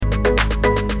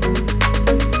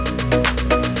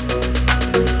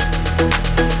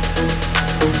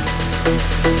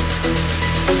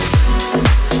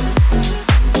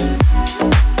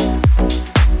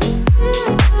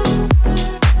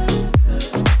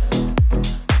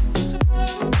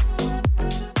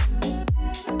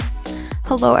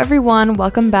Hello everyone,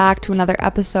 welcome back to another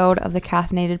episode of the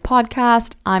Caffeinated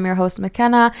Podcast. I'm your host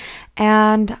McKenna,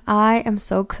 and I am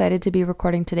so excited to be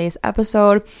recording today's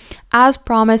episode. As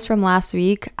promised from last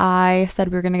week, I said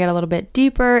we were going to get a little bit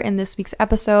deeper in this week's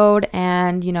episode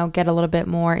and, get a little bit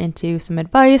more into some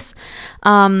advice.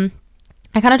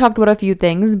 I kind of talked about a few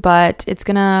things, but we're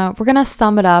gonna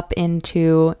sum it up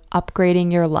into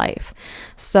upgrading your life.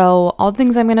 So all the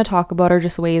things I'm gonna talk about are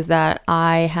just ways that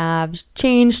I have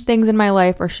changed things in my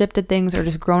life or shifted things or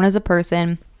just grown as a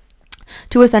person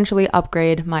to essentially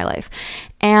upgrade my life.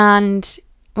 And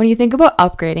when you think about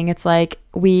upgrading, it's like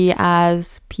we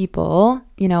as people,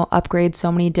 upgrade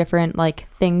so many different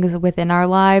things within our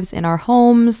lives, in our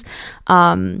homes,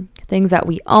 things that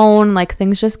we own,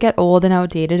 things just get old and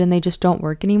outdated and they just don't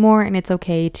work anymore. And it's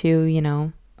okay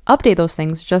to, update those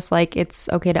things, just like it's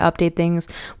okay to update things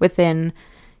within,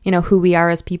 who we are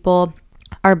as people,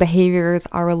 our behaviors,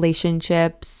 our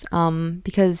relationships,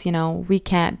 because, we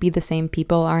can't be the same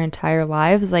people our entire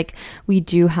lives. We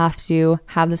do have to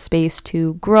have the space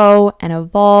to grow and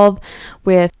evolve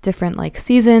with different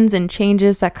seasons and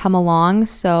changes that come along.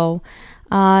 So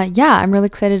I'm really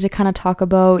excited to kind of talk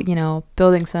about,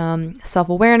 building some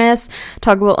self-awareness,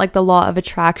 talk about the law of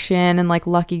attraction and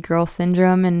lucky girl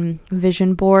syndrome and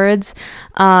vision boards,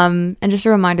 and just a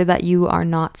reminder that you are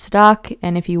not stuck.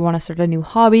 And if you want to start a new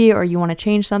hobby or you want to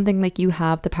change something, you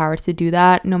have the power to do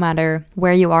that no matter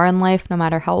where you are in life, no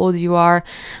matter how old you are.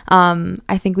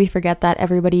 I think we forget that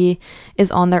everybody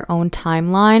is on their own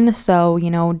timeline. So,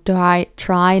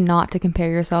 try not to compare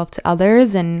yourself to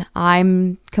others. And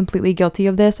I'm completely guilty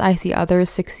of this. I see others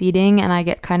succeeding and I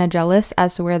get kind of jealous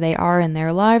as to where they are in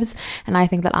their lives, and I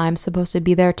think that I'm supposed to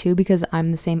be there too because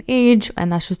I'm the same age,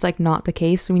 and that's just not the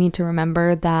case. We need to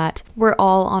remember that we're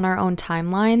all on our own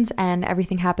timelines and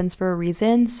everything happens for a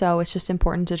reason, so it's just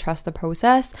important to trust the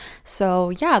process.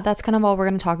 So that's kind of all we're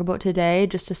going to talk about today.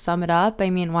 Just to sum it up, why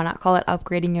not call it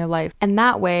upgrading your life? And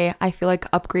that way I feel like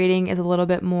upgrading is a little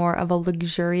bit more of a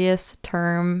luxurious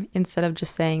term instead of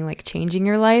just saying changing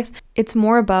your life. It's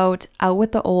more about out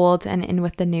with the old and in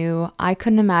with the new. I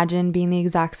couldn't imagine being the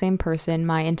exact same person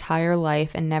my entire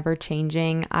life and never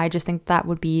changing. I just think that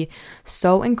would be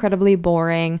so incredibly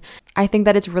boring. I think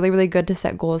that it's really, really good to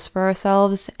set goals for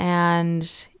ourselves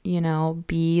and,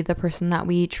 be the person that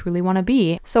we truly want to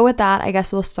be. So with that, I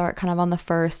guess we'll start kind of on the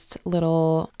first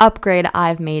little upgrade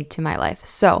I've made to my life.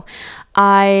 So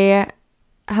I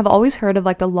have always heard of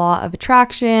the law of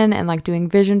attraction and doing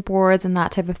vision boards and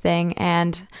that type of thing.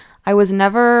 And I was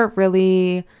never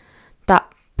really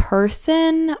that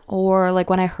person, or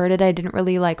when I heard it, I didn't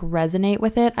really resonate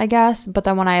with it, I guess. But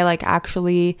then when I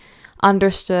actually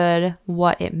understood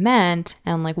what it meant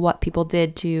and what people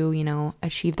did to,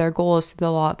 achieve their goals through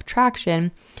the law of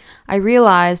attraction, I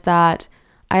realized that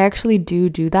I actually do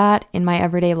that in my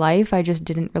everyday life. I just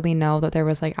didn't really know that there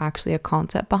was actually a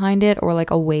concept behind it, or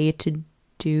a way to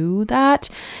do that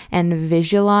and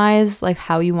visualize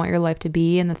how you want your life to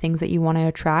be and the things that you want to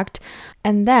attract.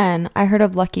 And then I heard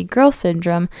of lucky girl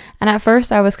syndrome, and at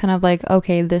first I was kind of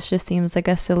okay, this just seems like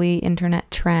a silly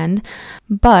internet trend,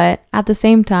 but at the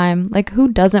same time, who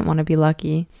doesn't want to be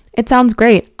lucky? It sounds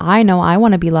great. I know I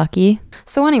want to be lucky.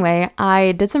 So anyway,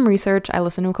 I did some research. I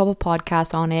listened to a couple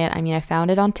podcasts on it. I found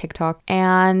it on TikTok.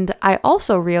 And I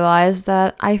also realized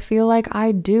that I feel like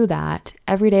I do that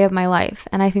every day of my life.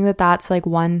 And I think that that's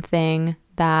one thing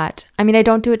that, I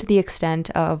don't do it to the extent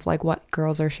of what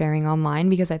girls are sharing online,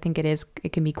 because I think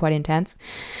it can be quite intense.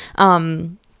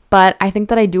 But I think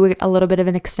that I do a little bit of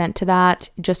an extent to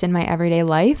that just in my everyday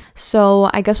life. So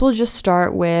I guess we'll just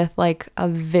start with a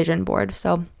vision board.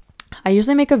 So I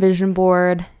usually make a vision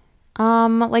board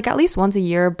at least once a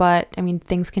year, but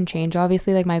things can change.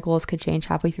 Obviously, my goals could change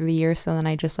halfway through the year. So then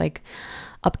I just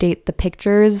update the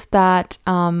pictures that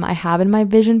I have in my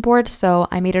vision board. So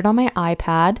I made it on my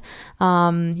iPad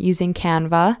using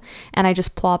Canva, and I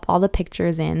just plop all the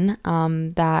pictures in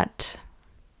that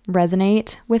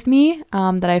resonate with me,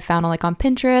 that I found on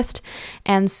Pinterest.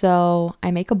 And so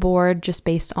I make a board just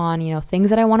based on, things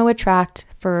that I want to attract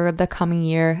for the coming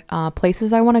year,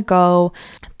 places I want to go,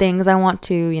 things I want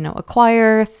to,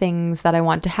 acquire, things that I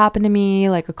want to happen to me,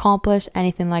 accomplish,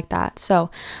 anything like that. So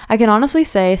I can honestly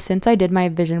say, since I did my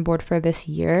vision board for this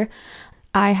year,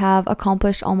 I have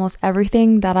accomplished almost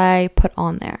everything that I put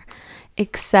on there,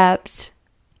 except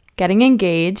getting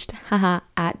engaged,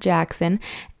 at Jackson,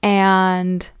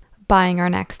 and buying our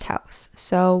next house.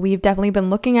 So we've definitely been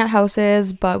looking at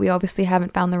houses, but we obviously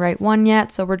haven't found the right one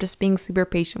yet. So we're just being super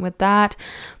patient with that.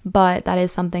 But that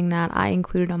is something that I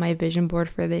included on my vision board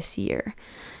for this year.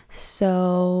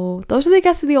 So those are, I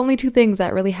guess, the only two things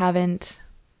that really haven't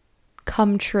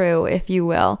come true, if you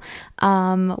will.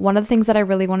 One of the things that I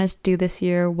really wanted to do this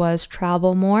year was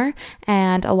travel more,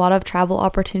 and a lot of travel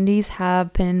opportunities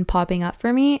have been popping up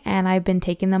for me, and I've been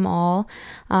taking all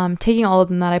of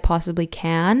them that I possibly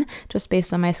can, just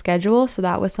based on my schedule. So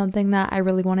that was something that I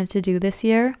really wanted to do this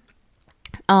year.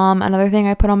 Another thing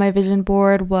I put on my vision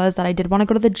board was that I did want to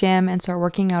go to the gym and start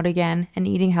working out again and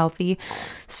eating healthy.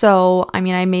 So, I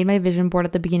made my vision board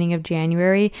at the beginning of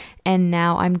January, and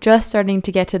now I'm just starting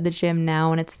to get to the gym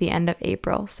now, and it's the end of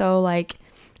April. So,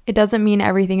 it doesn't mean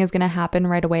everything is going to happen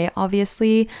right away,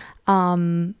 obviously.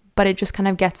 But it just kind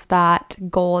of gets that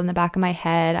goal in the back of my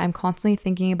head. I'm constantly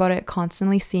thinking about it,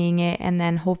 constantly seeing it, and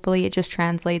then hopefully it just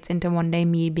translates into one day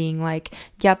me being like,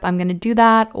 yep, I'm going to do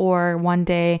that, or one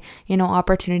day,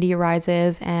 opportunity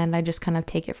arises and I just kind of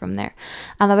take it from there.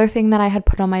 Another thing that I had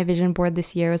put on my vision board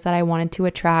this year is that I wanted to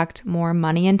attract more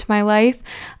money into my life.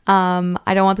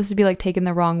 I don't want this to be taken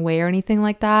the wrong way or anything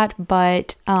like that,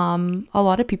 but a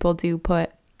lot of people do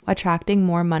put attracting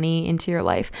more money into your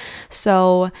life.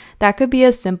 So that could be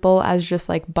as simple as just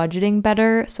budgeting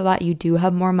better so that you do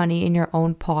have more money in your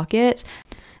own pocket.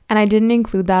 And I didn't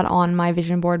include that on my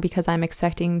vision board because I'm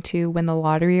expecting to win the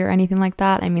lottery or anything like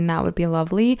that. That would be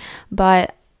lovely,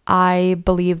 but I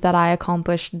believe that I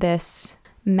accomplished this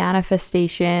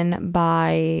manifestation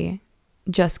by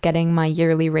just getting my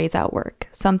yearly raise at work.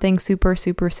 Something super,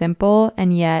 super simple,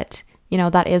 and yet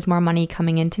that is more money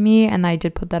coming into me, and I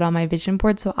did put that on my vision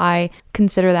board, so I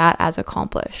consider that as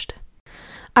accomplished.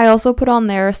 I also put on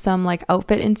there some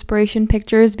outfit inspiration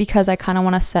pictures because I kind of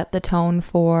want to set the tone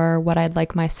for what I'd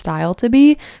like my style to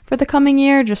be for the coming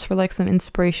year, just for some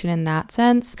inspiration in that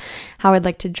sense, how I'd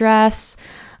like to dress,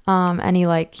 any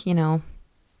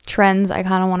trends I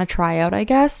kind of want to try out, I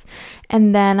guess.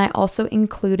 And then I also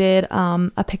included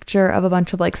a picture of a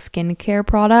bunch of skincare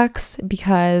products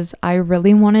because I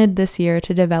really wanted this year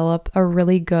to develop a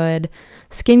really good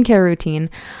skincare routine.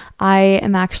 I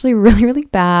am actually really, really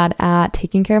bad at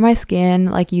taking care of my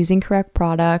skin, using correct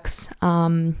products.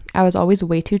 I was always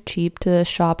way too cheap to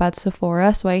shop at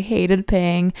Sephora, so I hated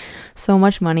paying so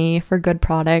much money for good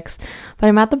products. But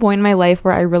I'm at the point in my life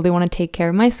where I really want to take care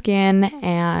of my skin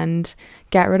and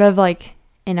get rid of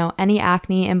any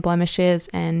acne and blemishes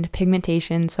and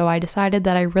pigmentation. So I decided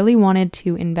that I really wanted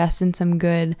to invest in some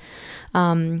good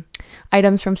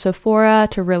items from Sephora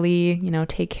to really,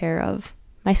 take care of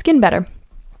my skin better.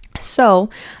 So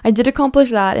I did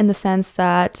accomplish that in the sense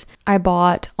that I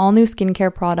bought all new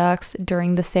skincare products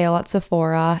during the sale at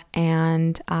Sephora,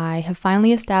 and I have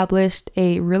finally established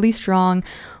a really strong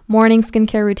morning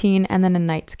skincare routine and then a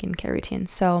night skincare routine.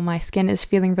 So my skin is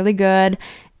feeling really good.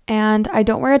 And I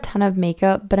don't wear a ton of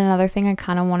makeup, but another thing I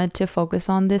kind of wanted to focus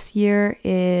on this year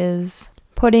is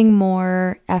putting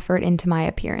more effort into my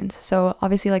appearance. So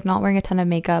obviously not wearing a ton of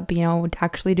makeup, but,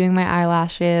 actually doing my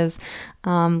eyelashes,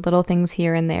 little things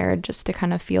here and there just to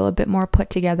kind of feel a bit more put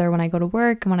together when I go to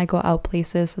work and when I go out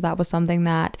places. So that was something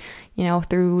that,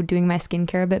 through doing my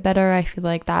skincare a bit better, I feel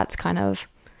like that's kind of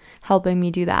helping me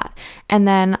do that. And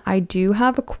then I do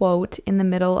have a quote in the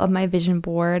middle of my vision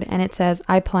board, and it says,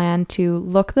 I plan to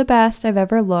look the best I've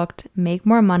ever looked, make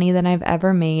more money than I've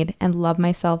ever made, and love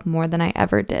myself more than I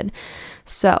ever did.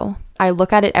 So I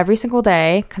look at it every single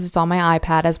day because it's on my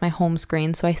iPad as my home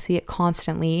screen, so I see it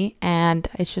constantly, and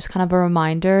it's just kind of a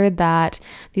reminder that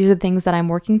these are the things that I'm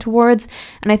working towards.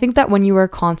 And I think that when you are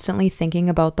constantly thinking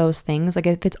about those things,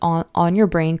 if it's on your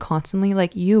brain constantly,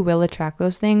 you will attract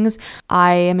those things.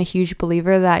 I am a huge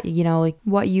believer that,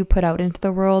 what you put out into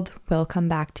the world will come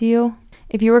back to you.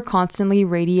 If you are constantly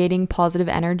radiating positive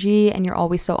energy and you're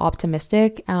always so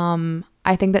optimistic,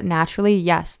 I think that naturally,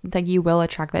 yes, you will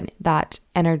attract that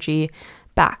energy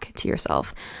back to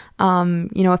yourself.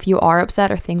 If you are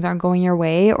upset or things aren't going your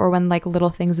way, or when little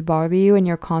things bother you and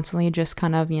you're constantly just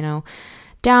kind of,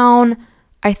 down,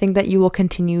 I think that you will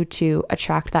continue to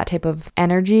attract that type of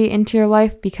energy into your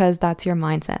life because that's your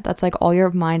mindset. That's all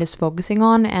your mind is focusing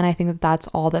on. And I think that that's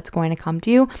all that's going to come to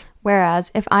you.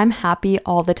 Whereas if I'm happy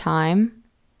all the time,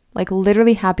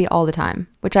 literally happy all the time,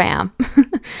 which I am,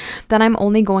 then I'm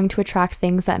only going to attract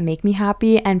things that make me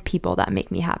happy and people that make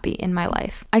me happy in my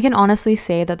life. I can honestly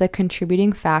say that the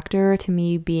contributing factor to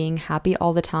me being happy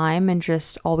all the time and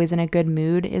just always in a good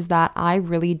mood is that I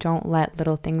really don't let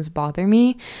little things bother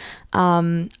me.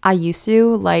 I used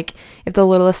to, if the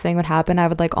littlest thing would happen, I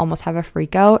would almost have a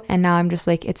freak out, and now I'm just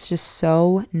it's just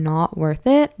so not worth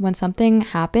it. When something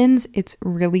happens, it's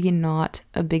really not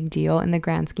a big deal in the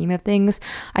grand scheme of things.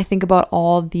 I think about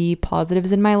all the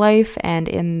positives in my life and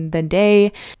in the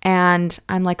day, and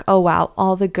I'm oh wow,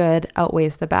 all the good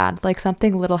outweighs the bad.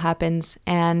 Something little happens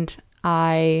and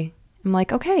I am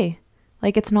okay,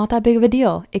 Like, it's not that big of a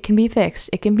deal. It can be fixed.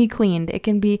 It can be cleaned. It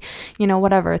can be,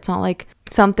 whatever. It's not like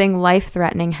something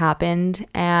life-threatening happened.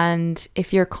 And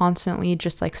if you're constantly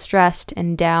just like stressed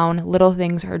and down, little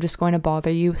things are just going to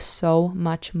bother you so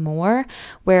much more.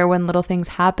 Where when little things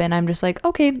happen, I'm just like,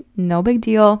 okay, no big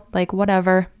deal. Like,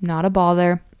 whatever, not a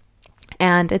bother.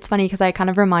 And it's funny because I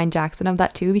kind of remind Jackson of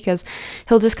that too, because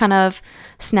he'll just kind of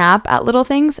snap at little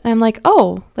things. And I'm like,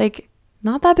 oh, like,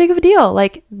 not that big of a deal.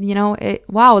 Like,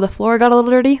 wow, the floor got a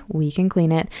little dirty. We can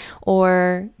clean it.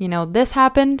 Or, this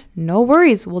happened. No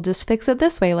worries. We'll just fix it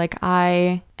this way. Like,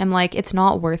 I am like, it's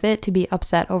not worth it to be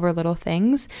upset over little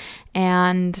things.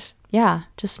 And yeah,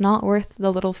 just not worth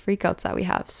the little freakouts that we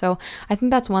have. So I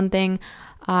think that's one thing.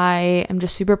 I am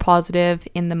just super positive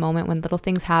in the moment when little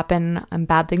things happen and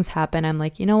bad things happen. I'm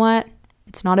like, you know what?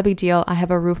 It's not a big deal. I have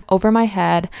a roof over my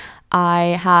head.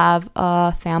 I have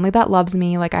a family that loves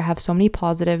me. Like, I have so many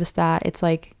positives that it's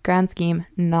like, grand scheme,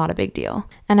 not a big deal.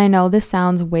 And I know this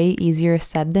sounds way easier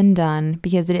said than done,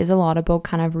 because it is a lot about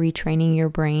kind of retraining your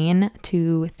brain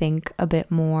to think a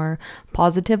bit more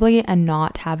positively and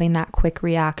not having that quick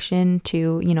reaction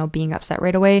to, being upset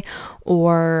right away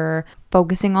or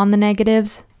focusing on the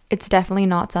negatives. It's definitely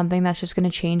not something that's just going to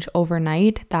change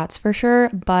overnight, that's for sure.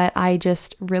 But I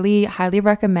just really highly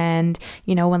recommend,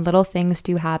 when little things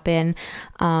do happen,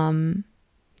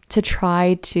 to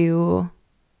try to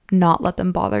not let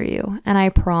them bother you. And I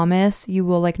promise you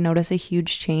will like notice a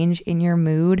huge change in your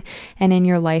mood and in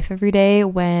your life every day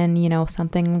when,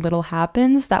 something little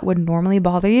happens that would normally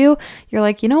bother you. You're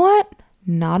like, you know what?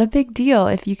 Not a big deal.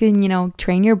 If you can,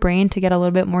 train your brain to get a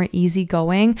little bit more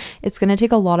easygoing, it's going to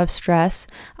take a lot of stress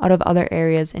out of other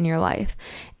areas in your life.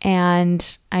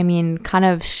 And I mean, kind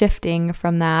of shifting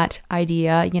from that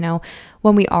idea,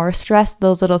 when we are stressed,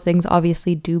 those little things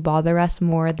obviously do bother us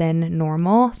more than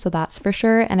normal. So that's for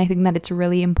sure. And I think that it's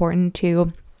really important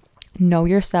to know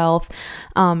yourself,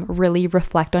 really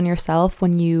reflect on yourself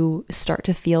when you start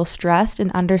to feel stressed,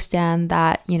 and understand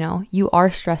that, you are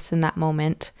stressed in that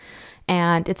moment.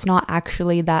 And it's not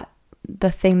actually that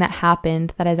the thing that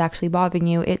happened that is actually bothering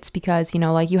you. It's because,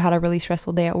 like you had a really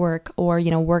stressful day at work, or,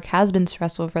 work has been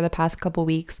stressful for the past couple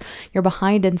weeks. You're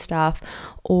behind in stuff,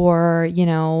 or,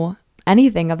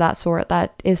 anything of that sort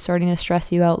that is starting to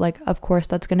stress you out. Like, of course,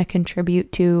 that's going to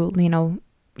contribute to,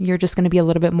 you're just going to be a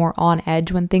little bit more on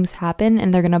edge when things happen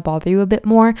and they're going to bother you a bit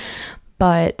more.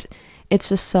 But it's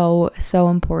just so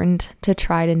important to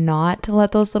try to not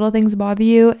let those little things bother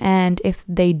you. And if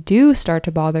they do start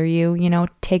to bother you,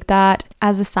 take that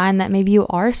as a sign that maybe you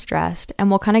are stressed. And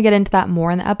we'll kind of get into that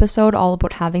more in the episode, all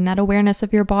about having that awareness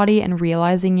of your body and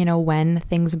realizing, when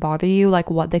things bother you, like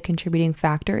what the contributing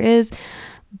factor is.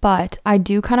 But I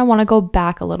do kind of want to go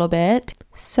back a little bit.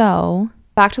 So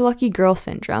back to lucky girl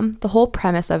syndrome. The whole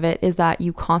premise of it is that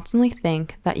you constantly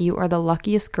think that you are the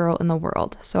luckiest girl in the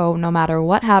world. So no matter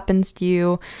what happens to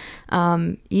you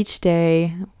each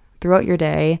day, throughout your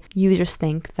day, you just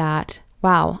think that,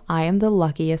 wow, I am the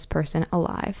luckiest person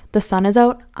alive. The sun is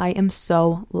out. I am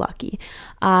so lucky.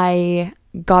 I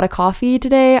got a coffee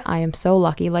today. I am so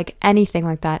lucky. Like, anything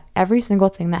like that. Every single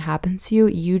thing that happens to you,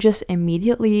 you just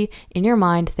immediately in your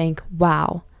mind think,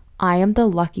 wow, I am the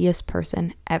luckiest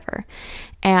person ever.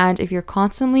 And if you're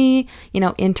constantly,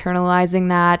 internalizing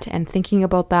that and thinking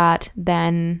about that,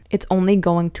 then it's only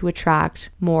going to attract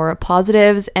more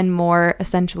positives and more,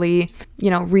 essentially,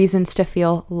 reasons to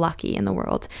feel lucky in the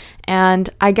world. And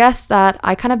I guess that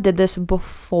I kind of did this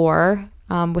before,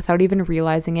 without even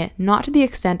realizing it, not to the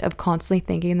extent of constantly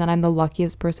thinking that I'm the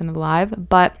luckiest person alive,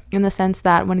 but in the sense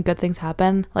that when good things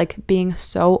happen, like being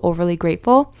so overly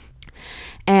grateful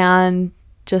and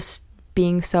just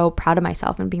being so proud of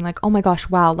myself and being like, oh my gosh,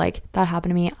 wow, like that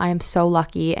happened to me. I am so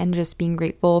lucky, and just being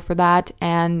grateful for that.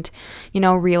 And,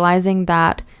 realizing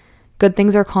that good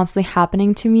things are constantly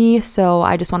happening to me. So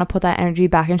I just want to put that energy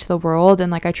back into the world.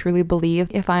 And like, I truly believe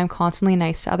if I'm constantly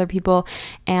nice to other people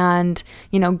and,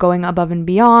 going above and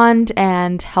beyond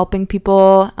and helping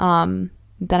people, then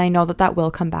I know that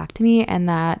will come back to me. And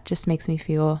that just makes me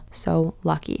feel so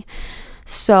lucky.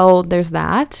 So there's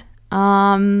that.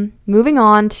 Moving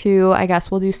on to, I guess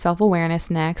we'll do self-awareness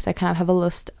next. I kind of have a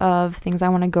list of things I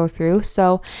want to go through.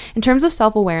 So in terms of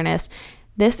self-awareness,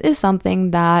 this is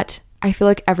something that I feel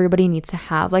like everybody needs to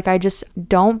have. Like, I just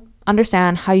don't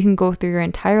understand how you can go through your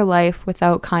entire life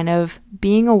without kind of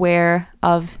being aware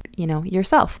of,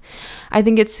 yourself. I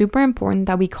think it's super important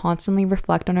that we constantly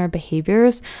reflect on our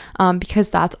behaviors,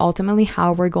 because that's ultimately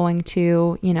how we're going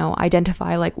to,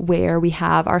 identify like where we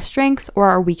have our strengths or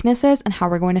our weaknesses and how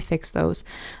we're going to fix those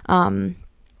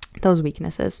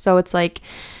weaknesses. So it's like,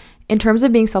 in terms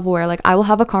of being self-aware, like I will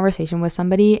have a conversation with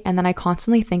somebody and then I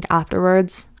constantly think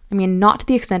afterwards, I mean, not to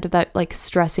the extent of that like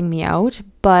stressing me out,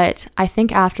 but I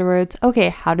think afterwards, okay,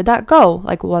 how did that go?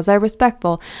 Like, was I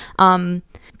respectful?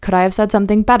 Could I have said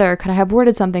something better? Could I have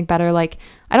worded something better? Like,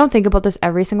 I don't think about this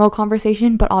every single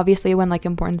conversation, but obviously when like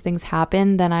important things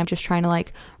happen, then I'm just trying to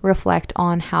like reflect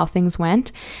on how things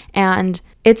went. And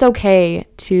it's okay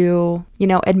to,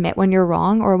 admit when you're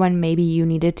wrong or when maybe you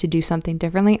needed to do something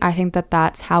differently. I think that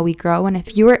that's how we grow. And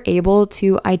if you are able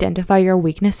to identify your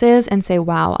weaknesses and say,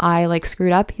 wow, I like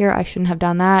screwed up here, I shouldn't have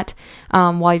done that,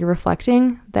 while you're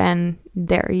reflecting, then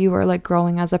there you are like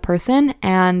growing as a person.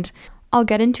 And I'll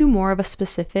get into more of a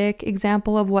specific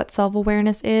example of what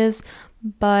self-awareness is,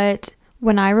 but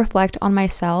when I reflect on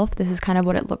myself, this is kind of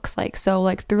what it looks like. So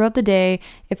like throughout the day,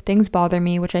 if things bother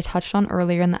me, which I touched on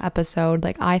earlier in the episode,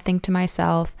 like I think to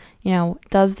myself,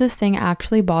 does this thing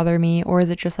actually bother me, or is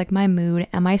it just like my mood?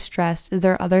 Am I stressed? Is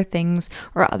there other things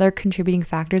or other contributing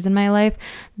factors in my life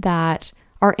that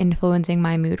are influencing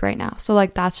my mood right now? So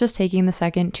like that's just taking the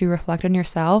second to reflect on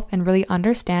yourself and really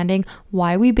understanding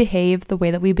why we behave the way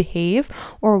that we behave,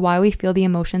 or why we feel the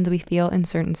emotions we feel in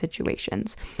certain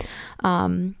situations.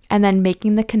 And then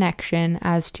making the connection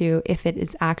as to if it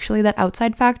is actually that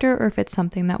outside factor or if it's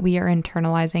something that we are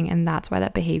internalizing and that's why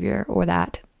that behavior or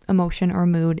that emotion or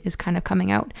mood is kind of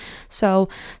coming out. So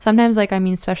sometimes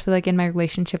especially like in my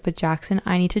relationship with Jackson,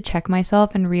 I need to check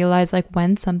myself and realize like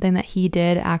when something that he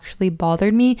did actually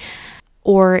bothered me,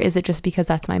 or is it just because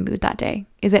that's my mood that day?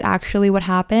 Is it actually what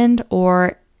happened,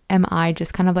 or am I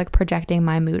just kind of like projecting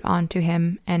my mood onto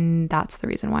him and that's the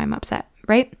reason why I'm upset,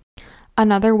 right?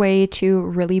 Another way to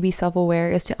really be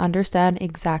self-aware is to understand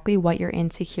exactly what your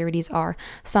insecurities are.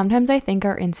 Sometimes I think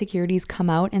our insecurities come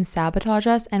out and sabotage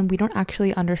us, and we don't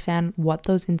actually understand what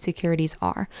those insecurities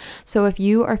are. So if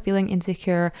you are feeling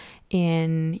insecure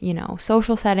in,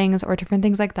 social settings or different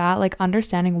things like that, like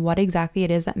understanding what exactly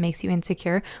it is that makes you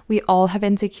insecure. We all have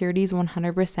insecurities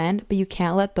 100%, but you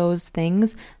can't let those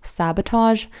things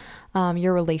sabotage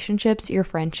your relationships, your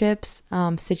friendships,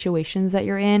 situations that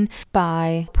you're in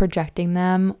by projecting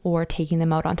them or taking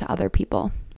them out onto other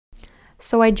people.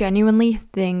 So I genuinely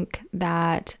think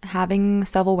that having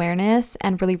self-awareness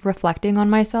and really reflecting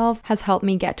on myself has helped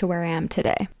me get to where I am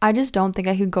today. I just don't think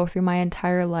I could go through my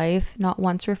entire life not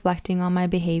once reflecting on my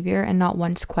behavior and not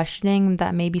once questioning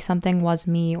that maybe something was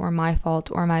me or my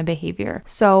fault or my behavior.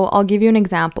 So I'll give you an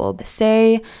example.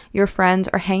 Say your friends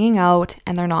are hanging out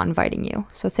and they're not inviting you.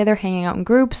 So say they're hanging out in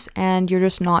groups and you're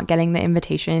just not getting the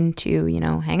invitation to,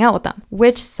 hang out with them,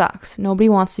 which sucks. Nobody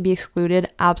wants to be excluded,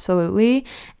 absolutely.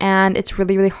 And it's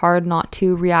really, really hard not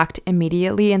to react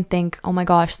immediately and think, oh my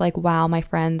gosh, like, wow, my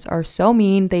friends are so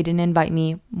mean, they didn't invite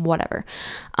me, whatever.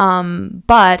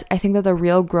 But I think that the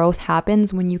real growth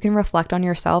happens when you can reflect on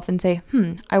yourself and say,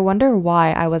 I wonder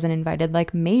why I wasn't invited.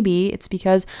 Like maybe it's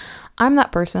because I'm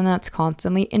that person that's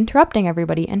constantly interrupting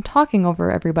everybody and talking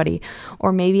over everybody.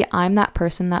 Or maybe I'm that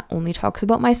person that only talks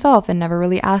about myself and never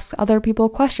really asks other people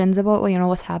questions about,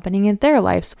 what's happening in their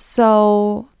lives.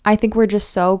 So I think we're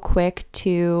just so quick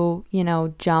to,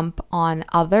 jump on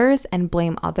others and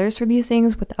blame others for these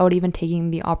things without even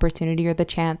taking the opportunity or the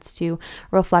chance to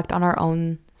reflect on our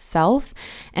own self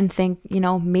and think,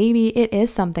 maybe it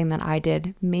is something that I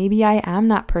did. Maybe I am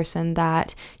that person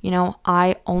that,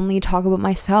 I only talk about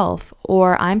myself,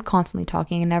 or I'm constantly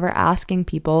talking and never asking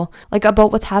people like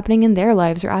about what's happening in their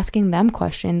lives or asking them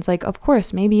questions. Like, of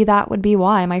course, maybe that would be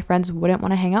why my friends wouldn't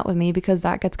want to hang out with me, because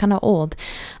that gets kind of old.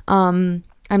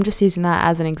 I'm just using that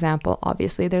as an example.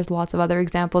 Obviously, there's lots of other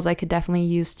examples I could definitely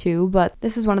use too, but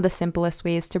this is one of the simplest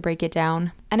ways to break it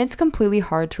down. And it's completely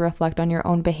hard to reflect on your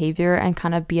own behavior and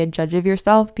kind of be a judge of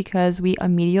yourself, because we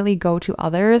immediately go to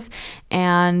others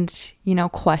and,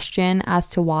 question as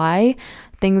to why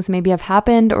things maybe have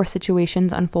happened or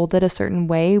situations unfolded a certain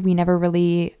way. We never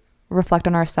really reflect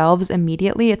on ourselves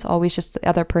immediately. It's always just the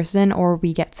other person, or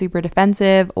we get super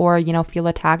defensive or, feel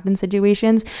attacked in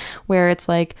situations where it's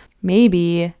like,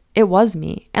 maybe it was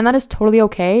me, and that is totally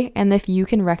okay. And if you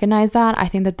can recognize that, I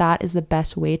think that that is the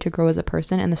best way to grow as a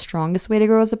person, and the strongest way to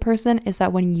grow as a person is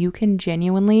that when you can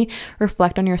genuinely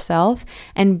reflect on yourself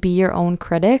and be your own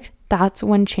critic, that's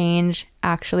when change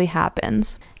actually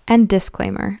happens. And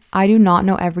disclaimer, I do not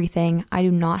know everything. I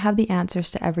do not have the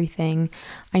answers to everything.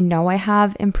 I know I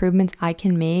have improvements I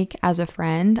can make as a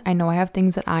friend. I know I have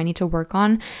things that I need to work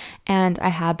on. And I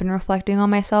have been reflecting on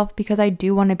myself because I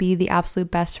do want to be the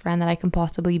absolute best friend that I can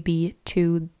possibly be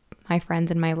to my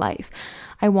friends in my life.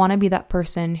 I want to be that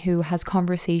person who has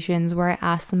conversations where I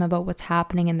ask them about what's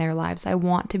happening in their lives. I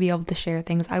want to be able to share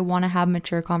things. I want to have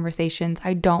mature conversations.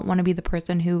 I don't want to be the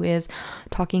person who is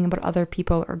talking about other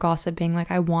people or gossiping.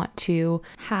 Like, I want to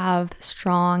have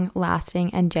strong,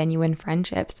 lasting, and genuine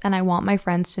friendships. And I want my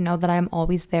friends to know that I'm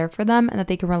always there for them and that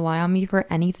they can rely on me for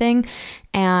anything.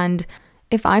 And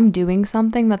if I'm doing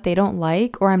something that they don't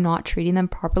like or I'm not treating them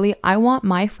properly, I want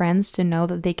my friends to know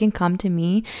that they can come to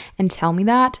me and tell me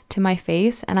that to my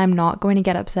face, and I'm not going to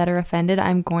get upset or offended.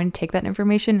 I'm going to take that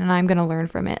information and I'm going to learn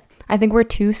from it. I think we're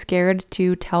too scared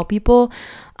to tell people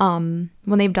when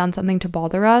they've done something to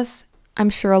bother us. I'm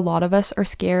sure a lot of us are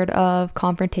scared of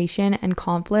confrontation and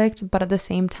conflict, but at the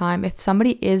same time, if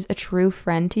somebody is a true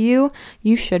friend to you,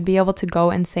 you should be able to go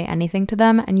and say anything to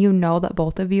them, and you know that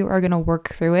both of you are going to work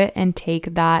through it and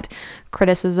take that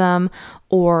criticism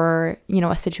or,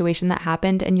 a situation that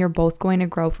happened, and you're both going to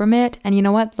grow from it. And you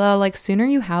know what? The sooner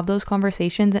you have those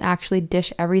conversations and actually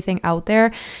dish everything out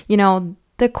there,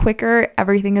 the quicker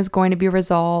everything is going to be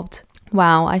resolved.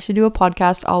 Wow, I should do a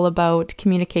podcast all about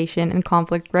communication and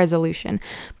conflict resolution.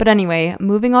 But anyway,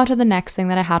 moving on to the next thing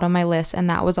that I had on my list, and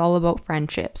that was all about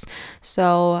friendships.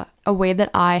 So a way that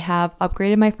I have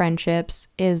upgraded my friendships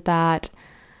is that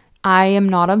I am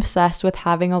not obsessed with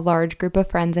having a large group of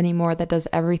friends anymore that does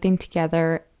everything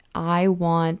together. I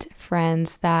want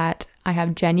friends that I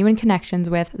have genuine connections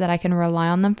with, that I can rely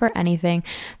on them for anything,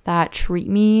 that treat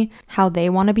me how they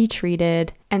want to be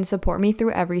treated and support me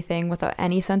through everything without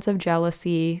any sense of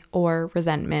jealousy or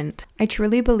resentment. I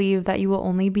truly believe that you will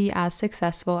only be as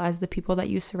successful as the people that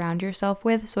you surround yourself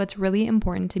with. So it's really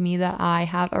important to me that I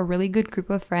have a really good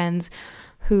group of friends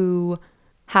who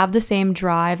have the same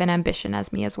drive and ambition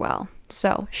as me as well.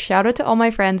 So shout out to all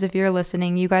my friends if you're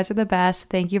listening. You guys are the best.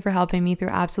 Thank you for helping me through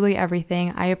absolutely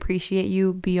everything. I appreciate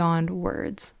you beyond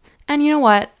words. And you know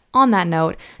what? On that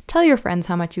note, tell your friends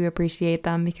how much you appreciate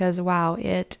them, because wow,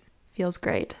 it feels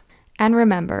great. And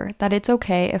remember that it's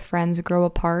okay if friends grow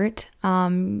apart.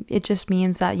 It just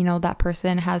means that, that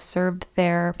person has served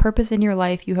their purpose in your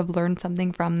life. You have learned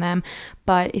something from them.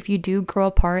 But if you do grow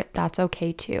apart, that's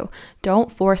okay too.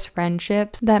 Don't force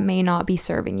friendships that may not be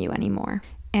serving you anymore.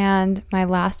 And my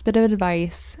last bit of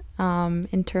advice,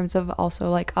 in terms of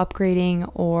also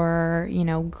upgrading or,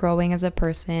 growing as a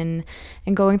person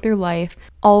and going through life,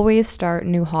 always start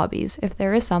new hobbies. If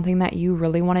there is something that you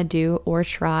really want to do or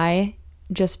try,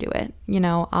 just do it.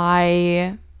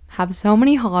 I have so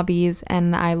many hobbies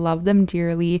and I love them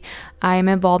dearly. I'm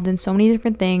involved in so many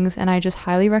different things, and I just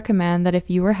highly recommend that if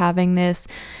you are having this,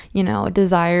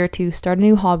 desire to start a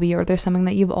new hobby, or there's something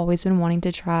that you've always been wanting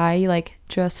to try,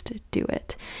 just do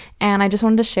it. And I just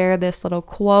wanted to share this little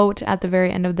quote at the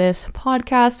very end of this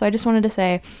podcast. So I just wanted to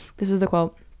say, this is the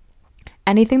quote: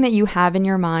 anything that you have in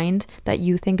your mind that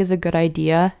you think is a good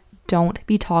idea, don't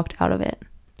be talked out of it.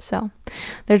 So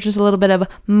there's just a little bit of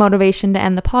motivation to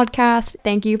end the podcast.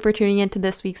 Thank you for tuning into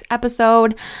this week's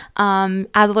episode.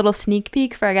 As a little sneak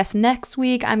peek for, I guess, next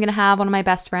week, I'm going to have one of my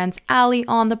best friends, Allie,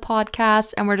 on the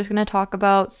podcast, and we're just going to talk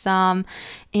about some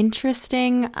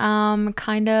interesting,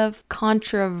 kind of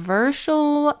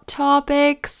controversial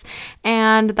topics.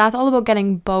 And that's all about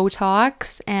getting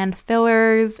Botox and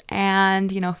fillers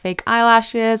and, fake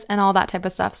eyelashes and all that type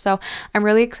of stuff. So I'm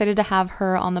really excited to have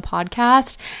her on the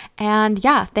podcast. And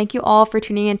yeah, thank you all for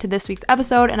tuning into this week's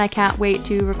episode, and I can't wait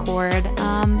to record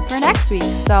for next week.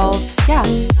 So yeah,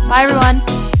 bye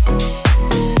everyone.